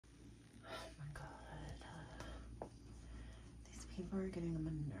are getting on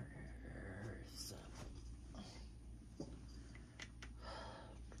my nerves.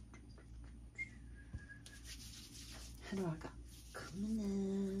 How do I got coming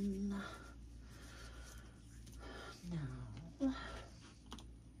in now?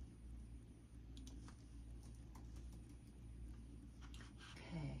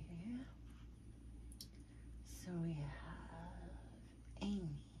 Okay. So we have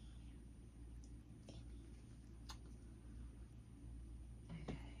Amy.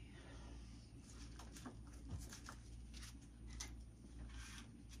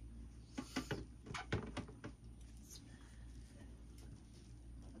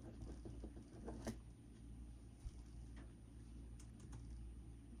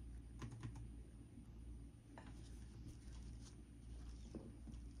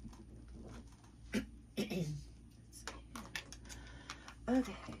 Okay.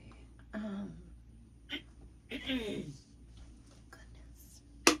 Okay. Goodness.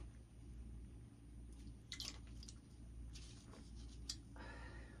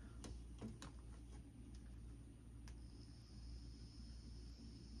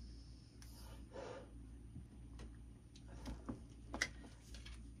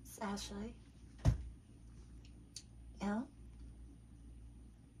 It's Ashley. Yeah?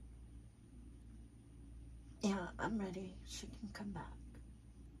 Yeah, I'm ready. She can come back.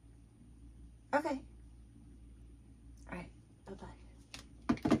 Okay. Alright, bye-bye.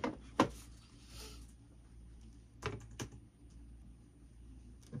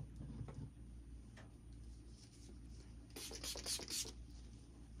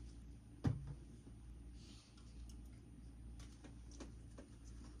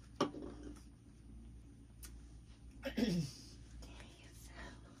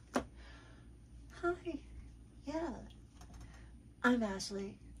 Hi. Yeah. I'm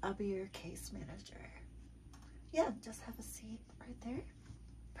Ashley. I'll be your case manager. Yeah, just have a seat right there.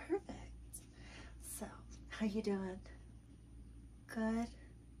 Perfect. So, how you doing? Good?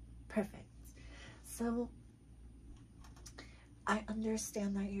 Perfect. So, I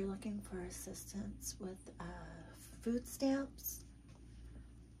understand that you're looking for assistance with food stamps.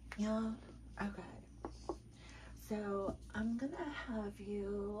 Yeah? Okay. So, I'm gonna have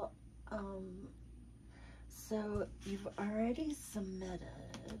you, so you've already submitted.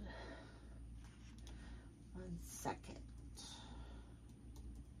 One second.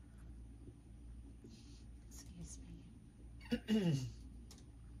 Excuse me.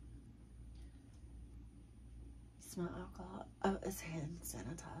 Smell alcohol? Oh, it's hand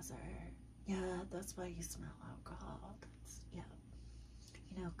sanitizer. Yeah, that's why you smell alcohol. That's, yeah.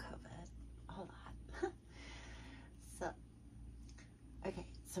 You know, COVID, all that. So, okay,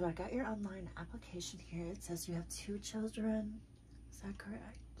 so I got your online application here. It says you have 2 children. Is that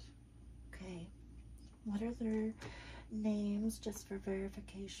correct? Okay. What are their names, just for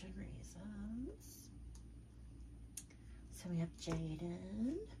verification reasons? So we have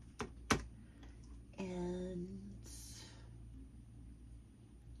Jaden and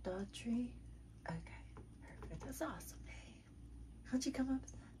Daughtry. Okay, perfect. That's awesome. Hey, how'd you come up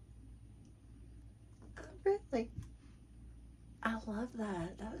with that? Oh, really? I love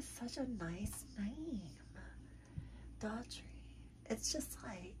that. That was such a nice name. Daughtry. It's just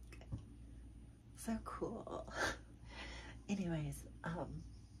like so cool. Anyways,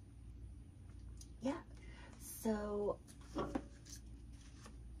 yeah. So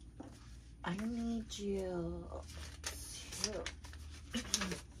I need you to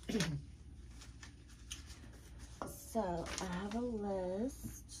so I have a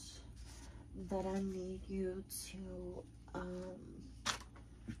list that I need you to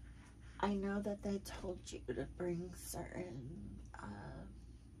I know that they told you to bring certain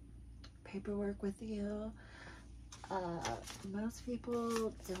paperwork with you. Most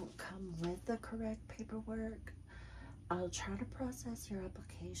people don't come with the correct paperwork. I'll try to process your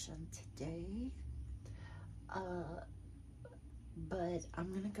application today, but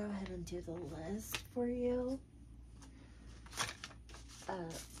I'm gonna go ahead and do the list for you.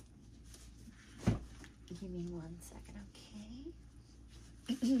 Give me 1 second, okay?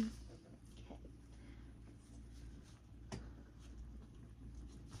 Okay.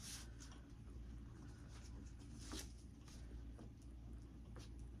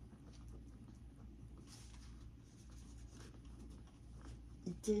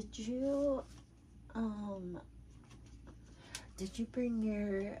 Did you bring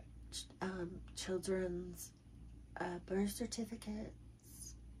your children's birth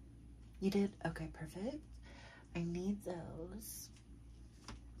certificates? You did? Okay, perfect. I need those.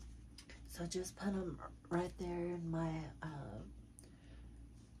 So just put them right there in my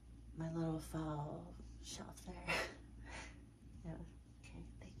my little file shelf there. Yeah.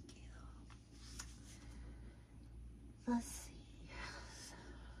 Let's see.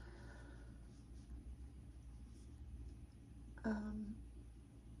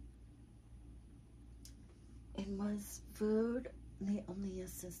 And was food the only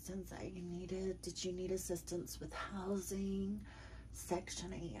assistance that you needed? Did you need assistance with housing,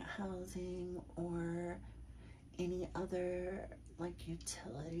 Section 8 housing, or any other like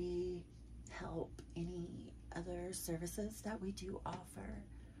utility help, any other services that we do offer?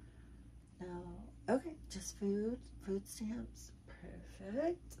 No. Okay, just food stamps.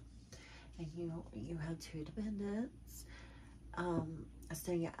 Perfect. And you have 2 dependents.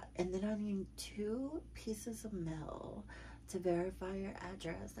 So yeah, and then I need 2 pieces of mail to verify your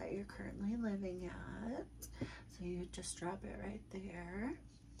address that you're currently living at. So you just drop it right there.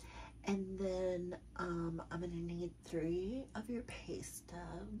 And then I'm gonna need 3 of your pay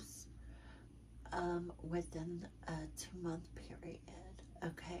stubs within a 2-month period.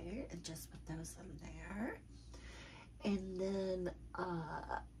 Okay, and just put those in there. And then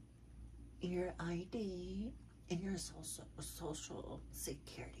your ID and your social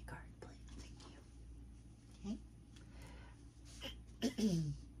security card, please. Thank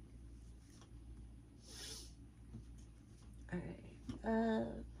you. Okay. All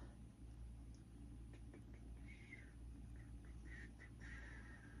right.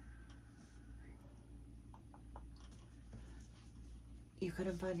 You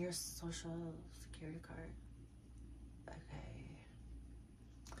couldn't find your social security card. Okay.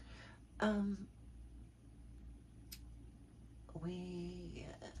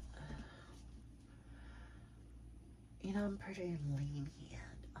 I'm pretty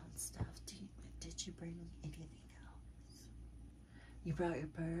lenient on stuff. Did you bring anything else? You brought your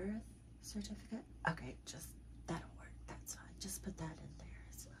birth certificate? Okay, just, that'll work. That's fine. Just put that in there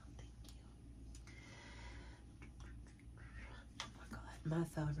as well. Thank you. Oh my God, my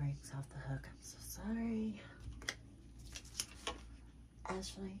phone rings off the hook. I'm so sorry.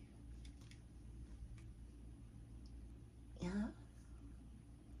 Ashley? Yeah?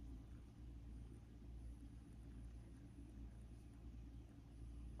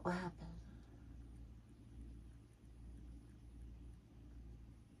 What happened?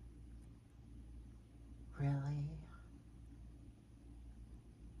 Really?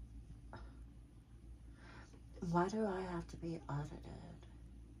 Why do I have to be audited?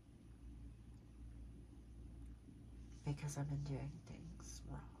 Because I've been doing things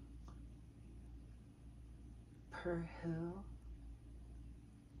wrong. Per who?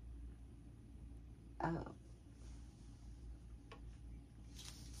 Oh.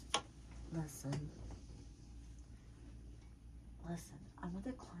 Listen, I'm with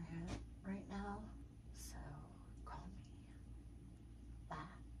a client right now, so call me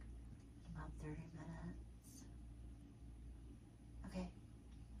back in about 30 minutes. Okay,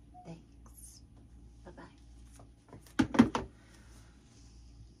 thanks. Bye-bye.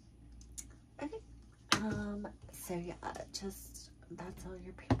 Okay, so yeah, that's all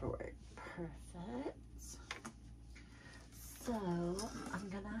your paperwork. Perfect. So, I'm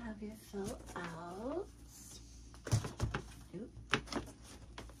gonna have you fill out. Oop.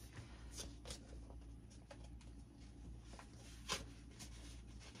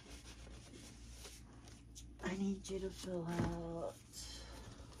 I need you to fill out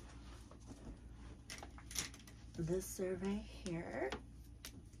this survey here.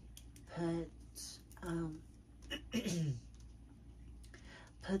 Put,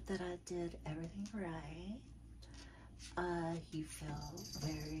 put that I did everything right. You feel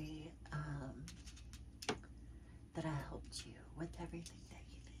very, that I helped you with everything that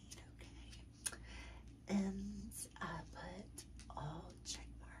you need, okay? And I put all check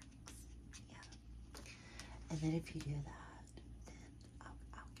marks, yeah. And then if you do that, then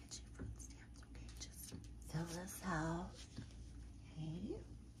I'll get you food stamps, okay? Just fill this out, okay?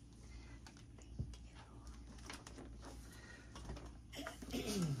 Thank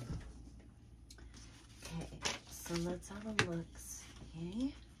you. Okay, so let's have a look,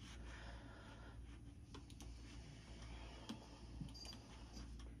 see?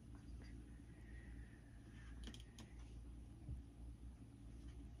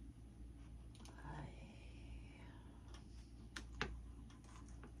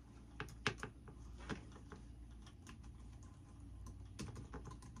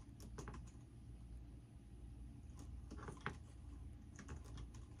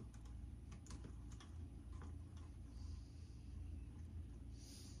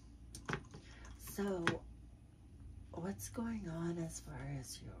 So, what's going on as far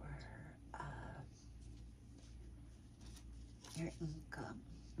as your income?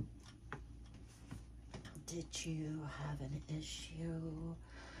 Did you have an issue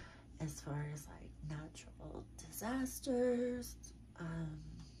as far as like natural disasters,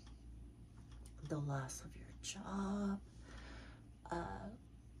 the loss of your job,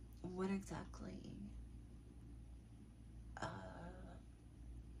 what exactly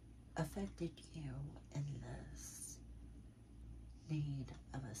affected you in this need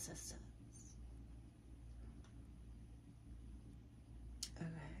of assistance. Okay.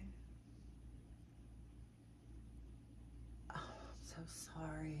 Oh, I'm so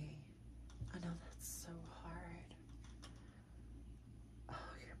sorry. I know that's so hard.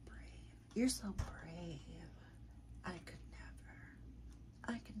 Oh, you're brave. You're so brave. I could never.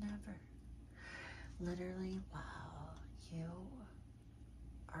 I could never. Literally, wow, you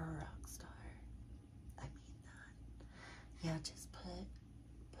are a rock star. I mean that. Yeah, just put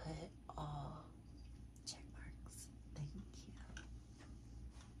all check marks. Thank you.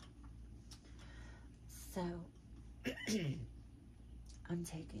 So, I'm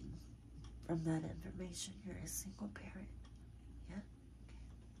taking from that information you're a single parent. Yeah?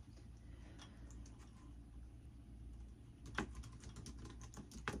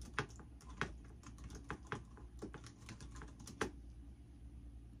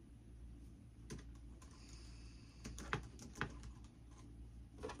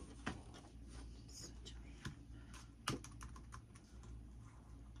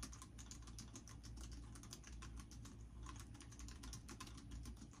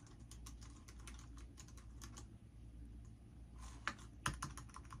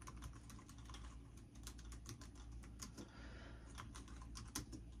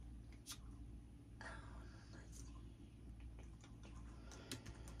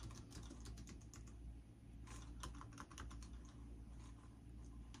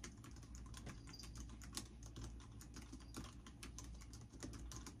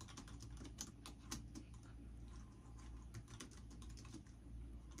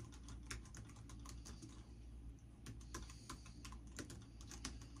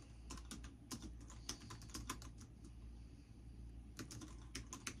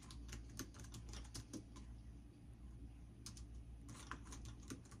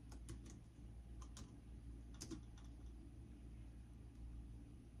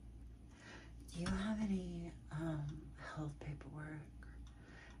 Do you have any health paperwork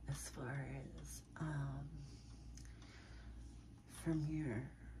as far as from your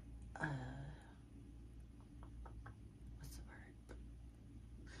what's the word?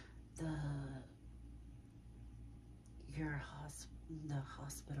 The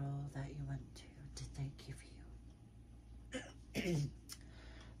hospital that you went to, did they give you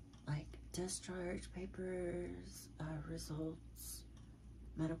like discharge papers, results,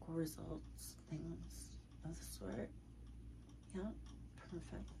 medical results, things of the sort? Yeah,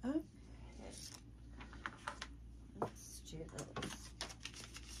 perfect. Okay. Let's do those.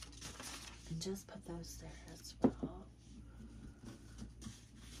 And just put those there as well.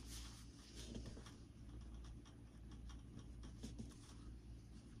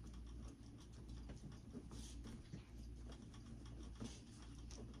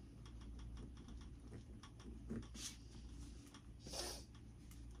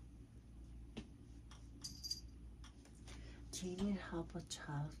 Do you need help with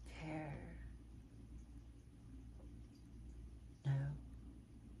childcare? No?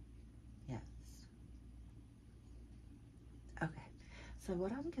 Yes. Okay. So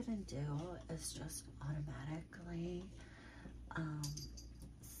what I'm gonna do is just automatically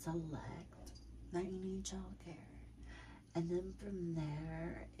select that you need childcare. And then from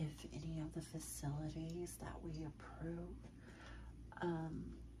there, if any of the facilities that we approve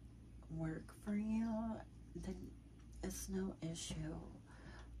work for you, then it's no issue,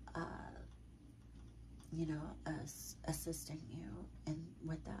 you know, us assisting you and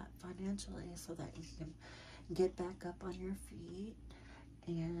with that financially so that you can get back up on your feet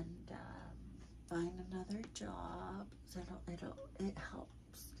and find another job. So it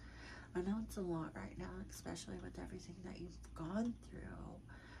helps. I know it's a lot right now, especially with everything that you've gone through.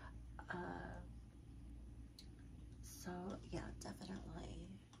 So yeah, definitely.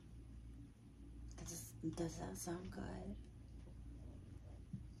 Does that sound good?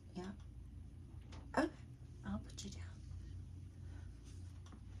 Yeah. Okay, I'll put you down.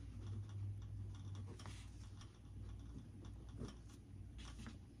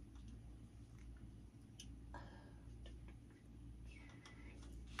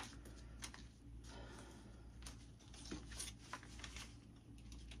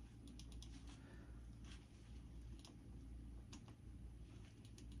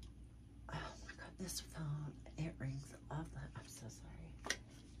 Oh my God, this phone, it rings off the, I'm so sorry.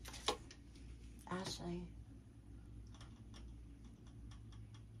 Ashley.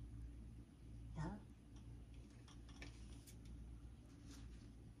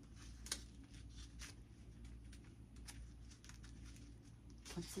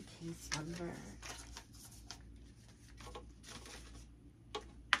 What's the case number?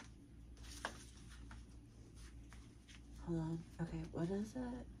 Hold on. Okay, what is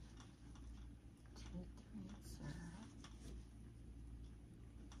it? 230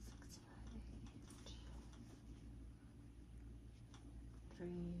 658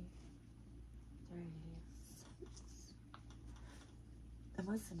 336. And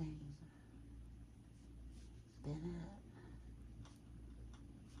what's the name? Bennett.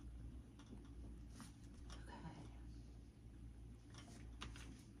 Okay.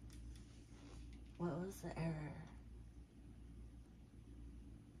 What was the error?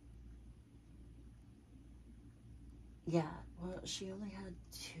 Yeah, well, she only had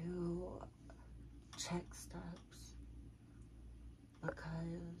 2 check stubs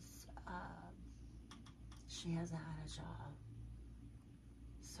because she hasn't had a job.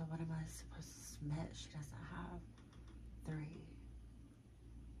 So what am I supposed to submit? She doesn't have 3.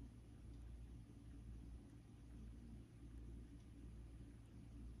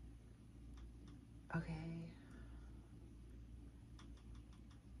 Okay.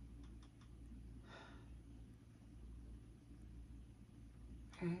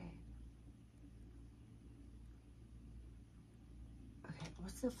 Alright. Okay,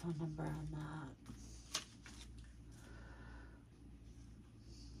 what's the phone number on that?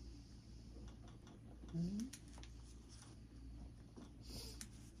 Hmm?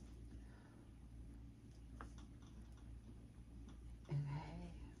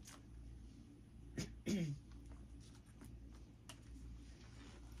 Okay.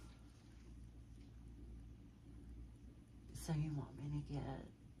 So you want me to get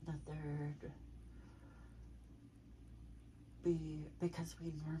the 3rd because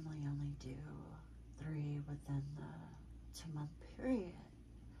we normally only do 3 within the 2-month period.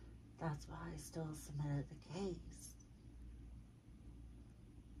 That's why I still submitted the case.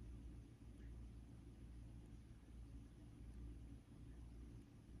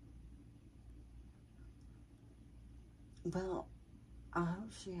 Well, I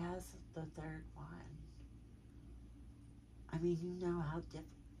hope she has the 3rd one. I mean, you know how different.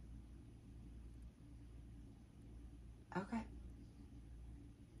 Okay.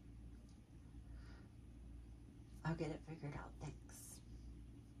 I'll get it figured out. Thanks.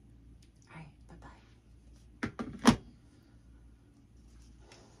 Alright, bye-bye.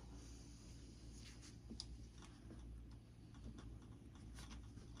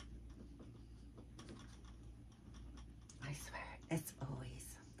 I swear, it's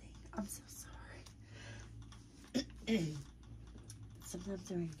always something. I'm so sorry. Sometimes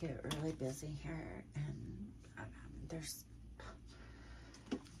we get really busy here, and there's,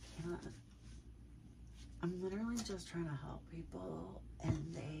 I'm literally just trying to help people,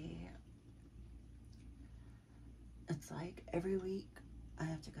 and it's like every week I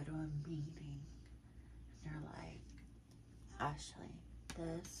have to go to a meeting, and they're like, Ashley,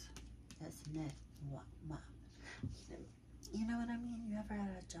 this isn't it. What? You know what I mean? You ever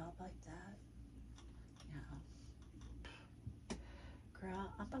had a job like that? Yeah.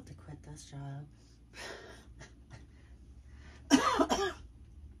 Girl, I'm about to quit this job.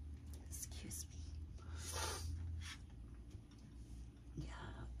 Excuse me.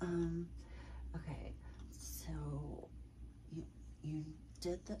 Yeah. Okay. So you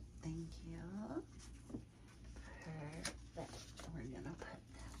did the thank you. Perfect. We're gonna put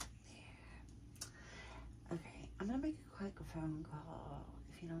that there. Okay. I'm gonna make a quick phone call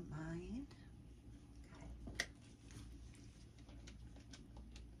if you don't mind. Okay.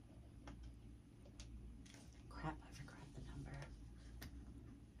 Crap, I forgot the number.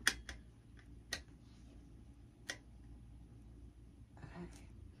 Okay.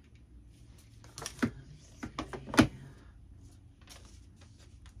 Let me see.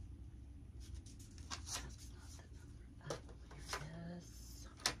 That's not the number. Oh, here it is.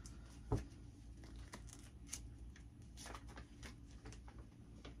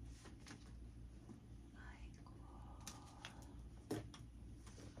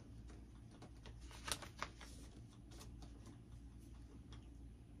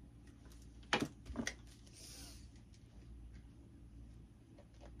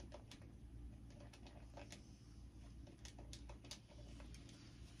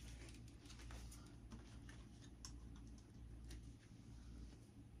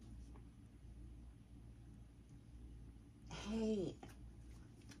 Hey,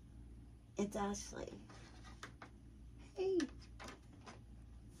 it's Ashley. Hey,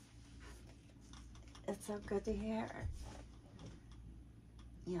 it's so good to hear.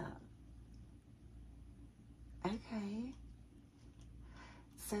 Yeah. Okay.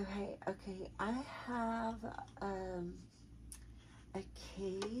 So, hey, okay, I have, a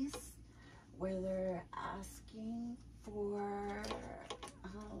case where they're asking for, I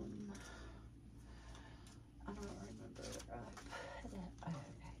don't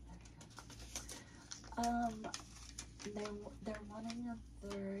remember, they're wanting a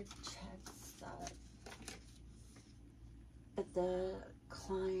third check stub, but the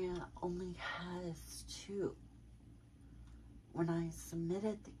client only has 2 when I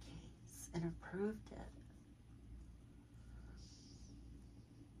submitted the case and approved it.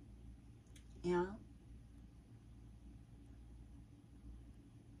 Yeah.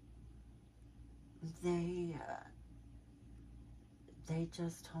 They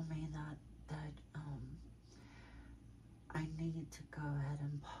just told me that I need to go ahead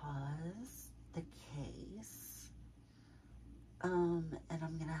and pause the case, and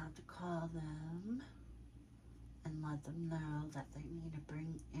I'm gonna have to call them and let them know that they need to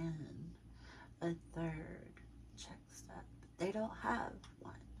bring in a third check step. They don't have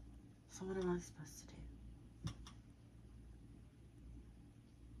one, so what am I supposed to do?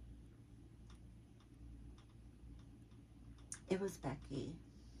 It was Becky.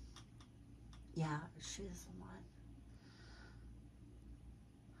 Yeah, she's the one.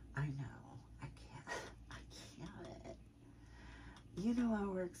 I know. I can't. You know I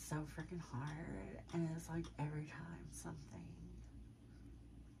work so freaking hard, and it's like every time something.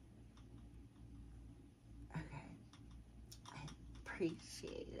 Okay. I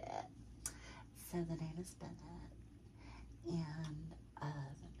appreciate it. So the name is Bennett, and the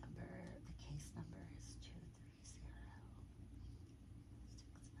case number is 230-698-336.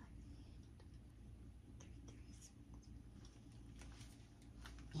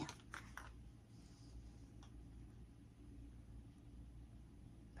 Yeah.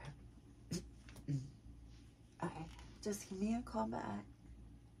 Okay, just give me a call back.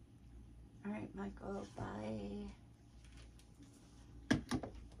 All right, Michael, bye.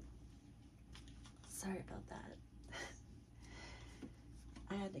 Sorry about that.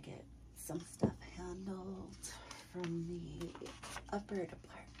 I had to get some stuff handled from the upper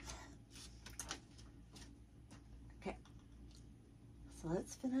department. Okay, so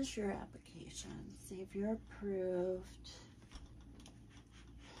let's finish your application. See if you're approved.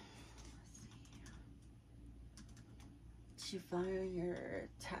 Did you file your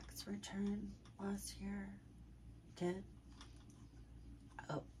tax return last year? Did?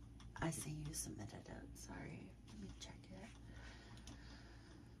 Oh, I see you submitted it. Sorry. Let me check it.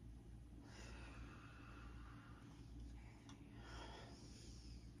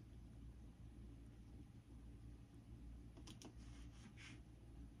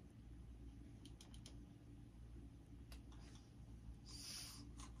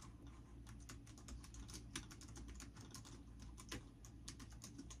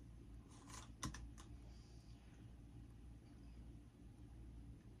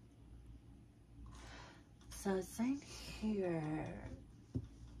 So it's saying here,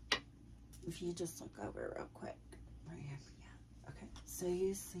 if you just look over real quick, right here, yeah, okay. So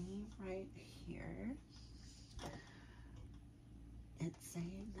you see right here, it's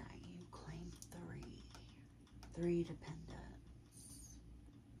saying that you claim three dependents.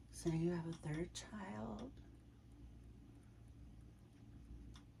 So you have a third child?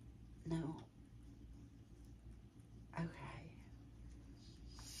 No. Okay.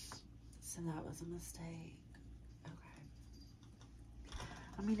 So that was a mistake. Okay.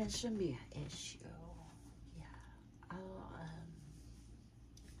 I mean, it shouldn't be an issue. Yeah.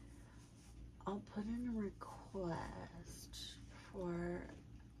 I'll put in a request for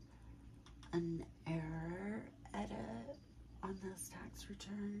an error edit on this tax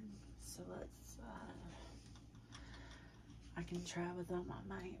return. So let's, I can try with them all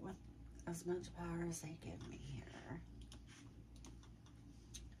night with as much power as they give me here.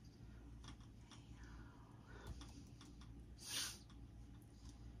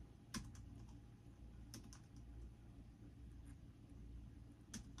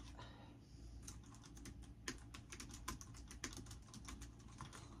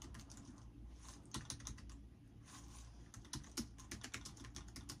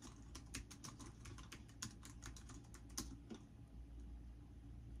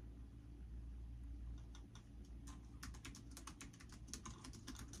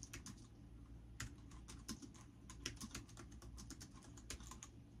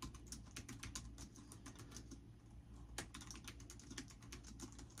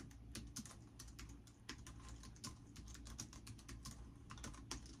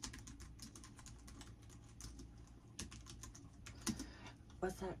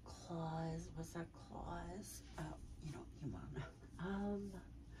 What's that clause? Oh, you know, you wanna,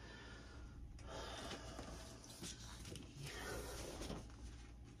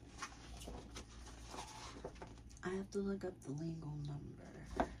 have to look up the legal number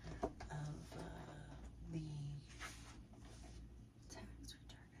of the tax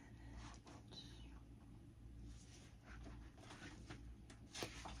return edit.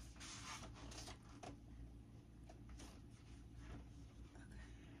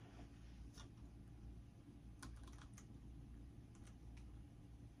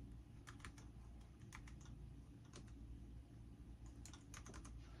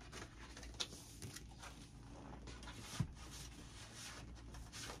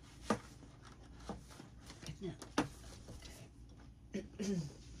 No. Okay.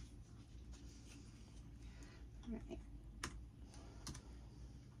 All right.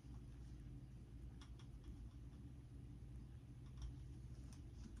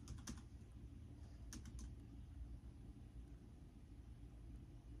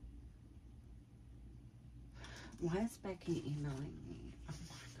 Why is Becky emailing me? Oh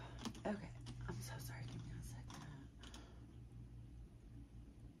my god. Okay. I'm so sorry. Give me a second.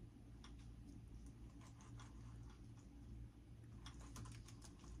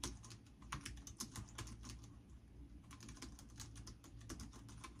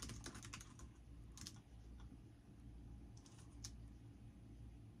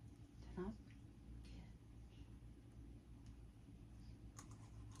 Did I get... Okay.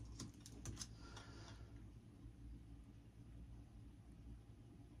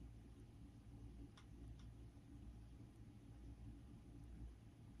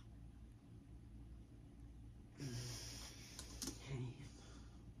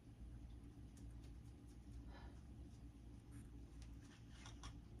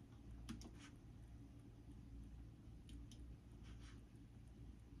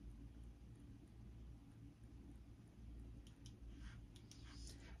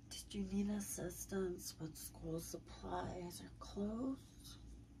 Did you need assistance with school supplies or clothes?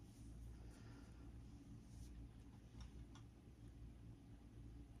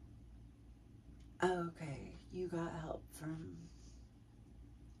 Okay, you got help from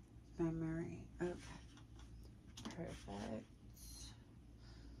memory. Okay, perfect.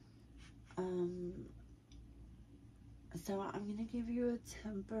 So I'm gonna give you a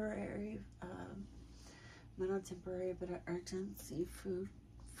temporary, well, not temporary, but an urgency food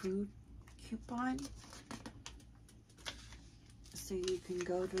coupon. So you can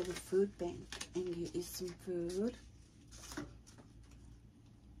go to the food bank and get you some food.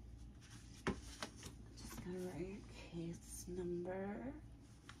 Just gotta write your case number.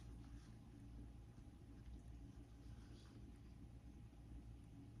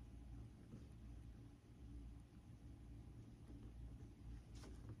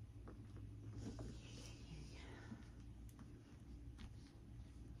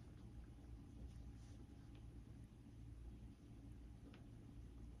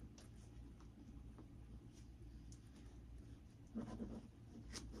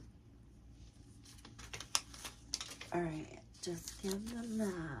 Alright, just give them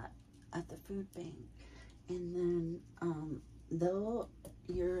that at the food bank, and then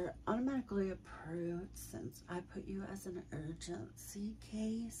you're automatically approved since I put you as an urgency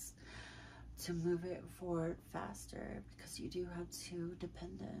case to move it forward faster because you do have 2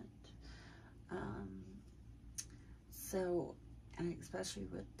 dependent. So, and especially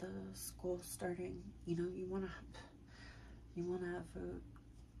with the school starting, you know, you want to have food.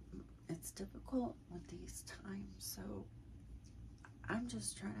 It's difficult with these times, so I'm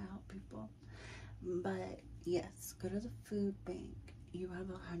just trying to help people. But yes, go to the food bank. You have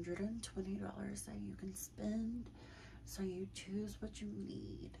 $120 that you can spend, so you choose what you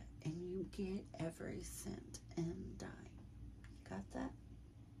need and you get every cent and dime. Got that?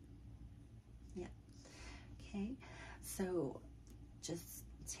 Yeah. Okay, so just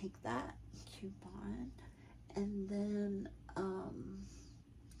take that coupon, and then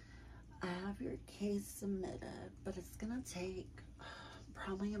I have your case submitted, but it's gonna take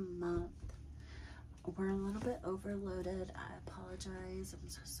probably a month. We're a little bit overloaded. I apologize. I'm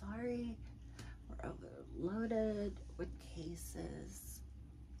so sorry. We're overloaded with cases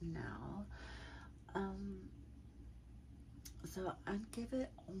now. So I'd give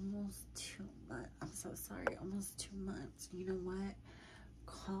it almost 2 months. I'm so sorry, almost 2 months. You know what?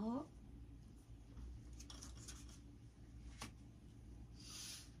 Call.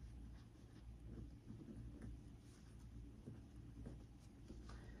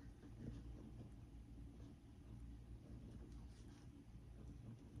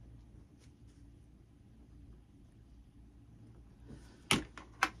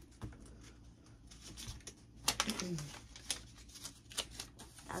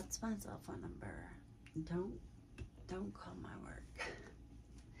 That's my cell phone number. Don't call my work.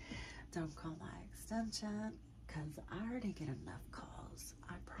 Don't call my extension, because I already get enough calls.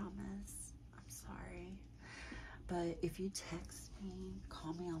 I promise. I'm sorry. But if you text me,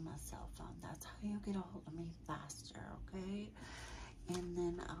 call me on my cell phone. That's how you get a hold of me faster, okay? And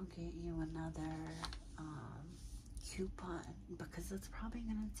then I'll get you another coupon, because it's probably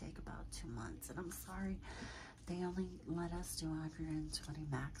going to take about 2 months. And I'm sorry, they only let us do 120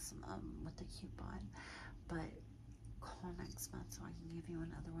 maximum with the coupon. But call next month so I can give you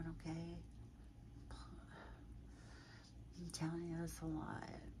another one, okay? I'm telling you, it's a lot.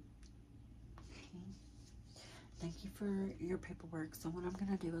 Okay? Thank you for your paperwork. So what I'm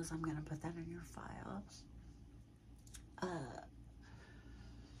going to do is I'm going to put that in your file.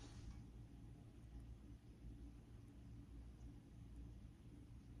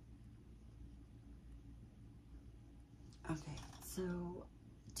 Okay, so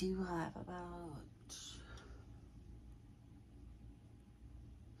do you have about,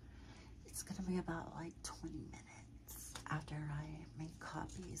 it's going to be about like 20 minutes after I make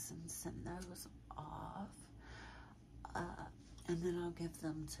copies and send those off. And then I'll give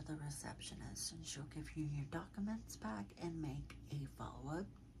them to the receptionist, and she'll give you your documents back and make a follow-up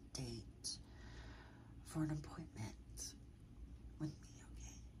date for an appointment with me,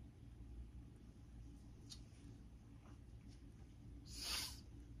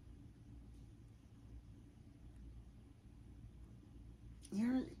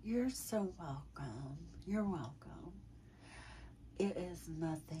 okay? You're so welcome. You're welcome. It is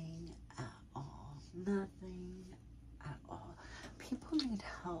nothing at all. Nothing at all. People need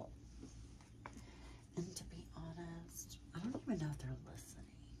help. And to be honest, I don't even know if they're listening.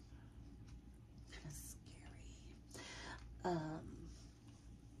 Kind of scary.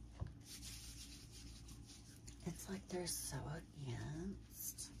 It's like they're so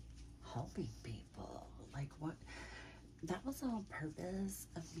against helping people. Like, what? That was the whole purpose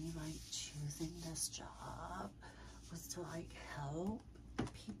of me, like, choosing this job, was to, like, help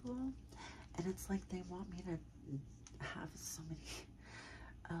people. And it's like they want me to have so many,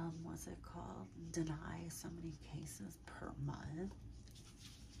 what's it called? Deny so many cases per month.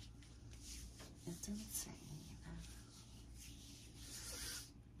 It's insane.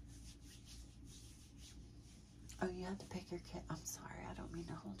 Oh, you have to pick your kid. I'm sorry, I don't mean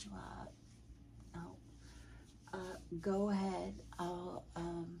to hold you up. No. Go ahead. I'll,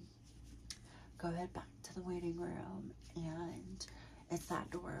 go ahead back to the waiting room, and it's that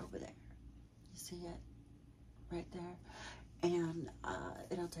door over there. You see it? Right there. And,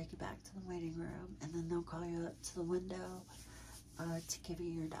 it'll take you back to the waiting room, and then they'll call you up to the window, to give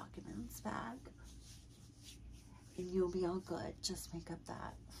you your documents back. And you'll be all good. Just make up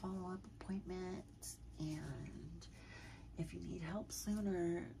that follow-up appointment, and if you need help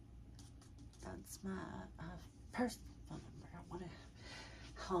sooner, that's my personal phone number. I want to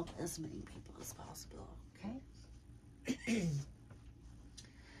help as many people as possible, okay?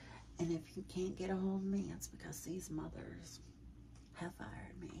 And if you can't get a hold of me, it's because these mothers have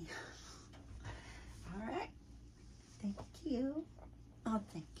fired me. All right? Thank you. Oh,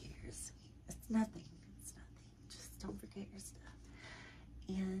 thank you. You're sweet. It's nothing. It's nothing. Just don't forget your stuff.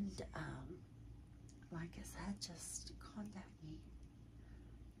 And, like I said, just contact me.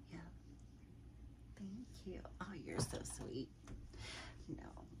 Yeah. Thank you. Oh, you're so sweet. No,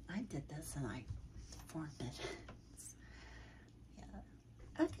 I did this in like 4 minutes.